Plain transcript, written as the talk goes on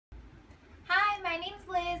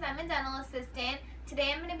I'm a dental assistant.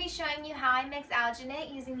 Today I'm going to be showing you how I mix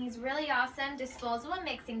alginate using these really awesome disposable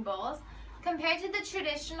mixing bowls. Compared to the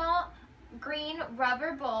traditional green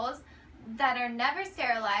rubber bowls that are never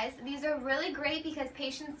sterilized, these are really great because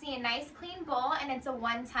patients see a nice clean bowl and it's a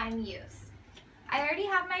one-time use. I already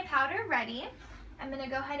have my powder ready. I'm going to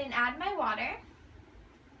go ahead and add my water.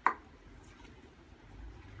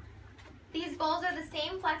 These bowls are the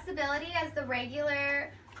same flexibility as the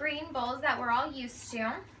regular green bowls that we're all used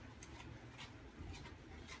to.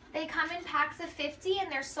 They come in packs of 50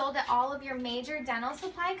 and they're sold at all of your major dental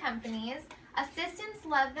supply companies. Assistants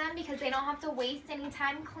love them because they don't have to waste any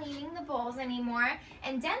time cleaning the bowls anymore,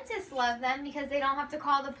 and dentists love them because they don't have to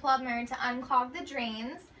call the plumber to unclog the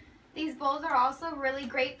drains. These bowls are also really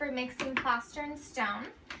great for mixing plaster and stone,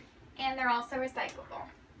 and they're also recyclable.